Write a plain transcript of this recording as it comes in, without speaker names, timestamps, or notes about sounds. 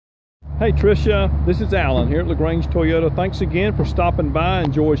Hey Tricia, this is Alan here at LaGrange Toyota. Thanks again for stopping by.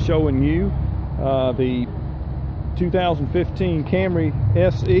 Enjoy showing you the 2015 Camry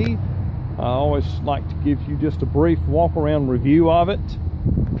SE. I always like to give you just a brief walk around review of it.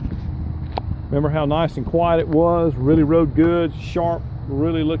 Remember how nice and quiet it was, really rode good, sharp,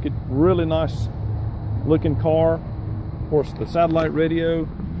 really nice looking car. Of course, the satellite radio.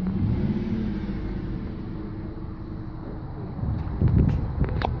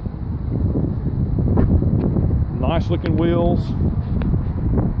 Nice looking wheels.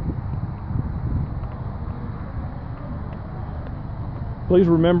 Please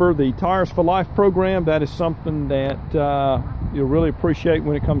remember the Tires for Life program. That is something that you'll really appreciate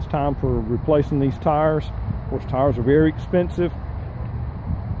when it comes time for replacing these tires. Of course, tires are very expensive.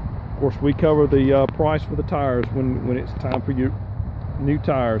 Of course, we cover the price for the tires when it's time for your new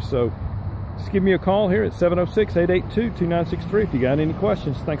tires. So just give me a call here at 706-882-2963 if you got any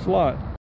questions. Thanks a lot.